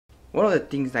One of the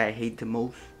things that I hate the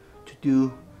most to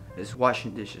do is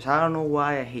washing dishes. I don't know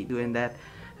why I hate doing that.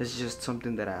 It's just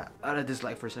something that I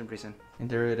dislike for some reason. And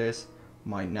there it is,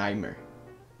 my nightmare.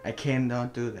 I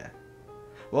cannot do that.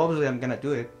 Well, obviously I'm gonna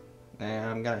do it. And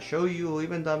I'm gonna show you,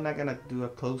 even though I'm not gonna do a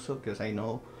close-up because I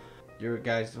know you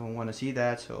guys don't want to see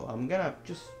that. So I'm gonna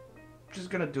just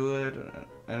gonna do it,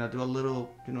 and I'll do a little,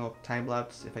 time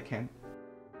lapse if I can.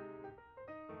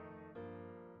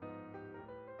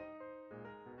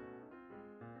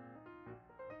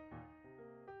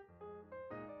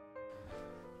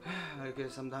 I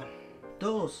guess I'm done.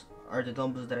 Those are the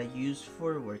dumbbells that I use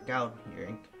for workout here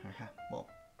in, well,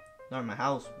 not in my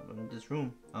house, but in this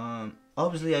room.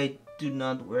 Obviously I do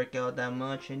not work out that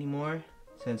much anymore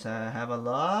since I have a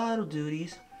lot of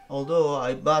duties. Although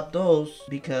I bought those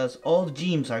because all the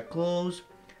gyms are closed,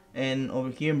 and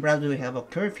over here in Brazil we have a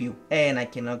curfew, and I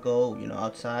cannot go,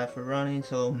 outside for running,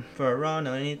 so for a run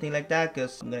or anything like that,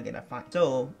 because I'm gonna get a fine.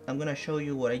 So I'm gonna show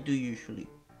you what I do usually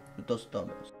with those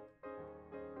dumbbells.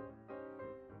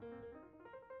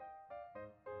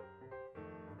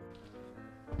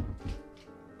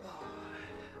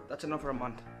 That's enough for a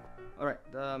month. Alright,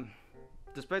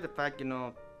 despite the fact,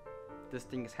 this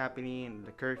thing is happening and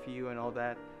the curfew and all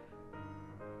that,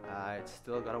 it's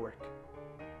still gotta work.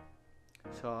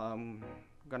 So I'm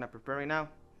gonna prepare right now,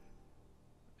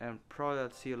 and probably I'll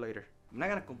see you later. I'm not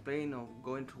gonna complain of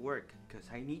going to work because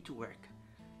I need to work.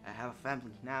 I have a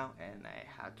family now and I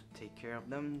have to take care of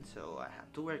them, so I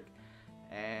have to work.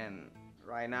 And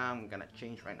right now I'm gonna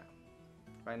change right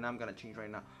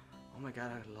now. Oh my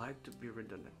god, I like to be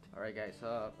redundant. Alright guys,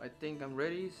 I think I'm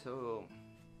ready, so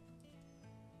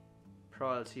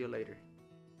probably I'll see you later.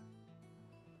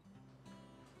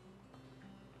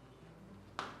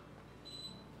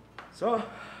 So,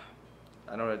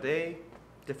 another day,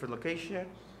 different location.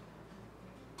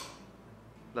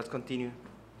 Let's continue.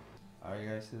 Alright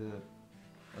guys,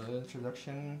 a little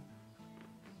introduction.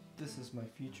 This is my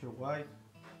future wife,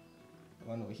 the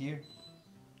one over here,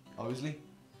 obviously.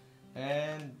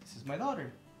 And this is my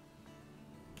daughter.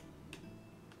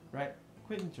 Right,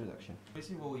 quick introduction.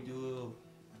 Basically what we do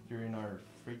during our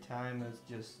free time is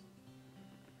just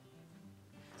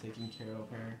taking care of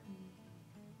her.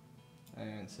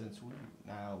 And since we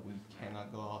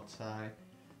cannot go outside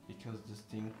because this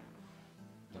thing,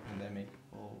 the pandemic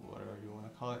or whatever you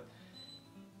want to call it,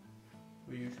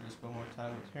 we usually spend more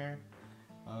time with her.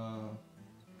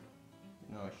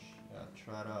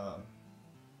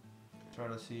 Try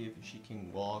to see if she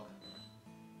can walk.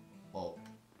 Well,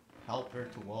 help her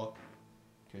to walk,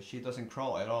 because she doesn't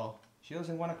crawl at all. She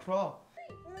doesn't want to crawl.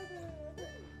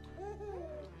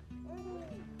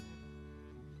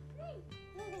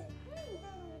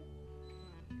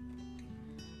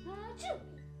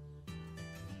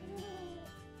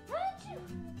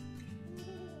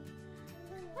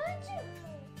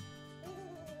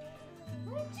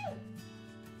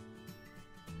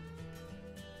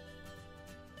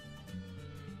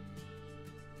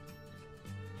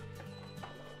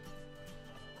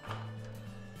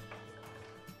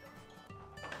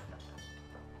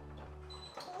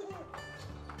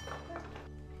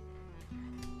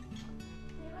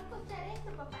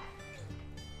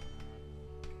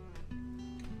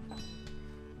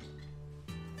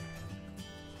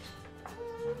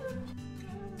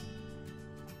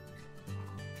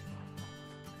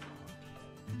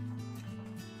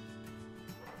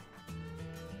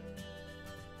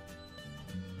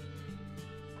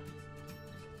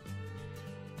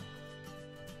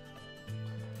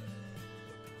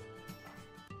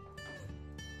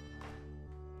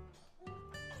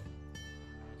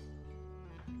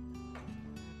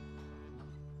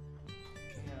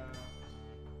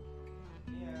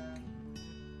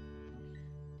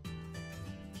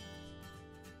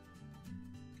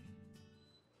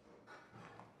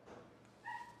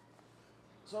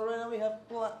 So right now we have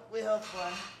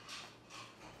plan,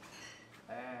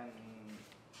 and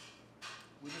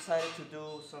we decided to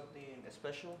do something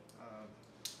special.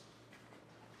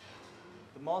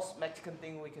 The most Mexican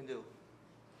thing we can do,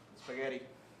 spaghetti.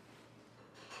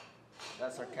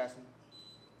 That's sarcasm.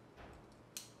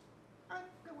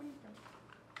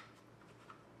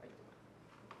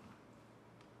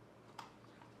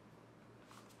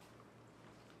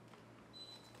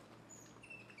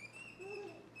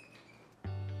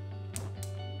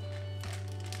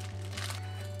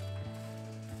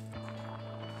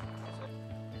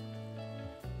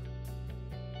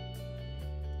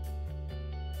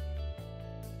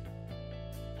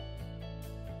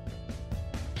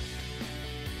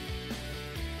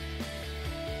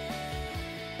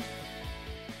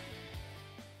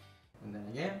 And then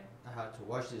again, I have to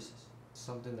wash dishes.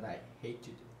 Something that I hate to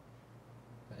do.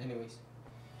 anyways.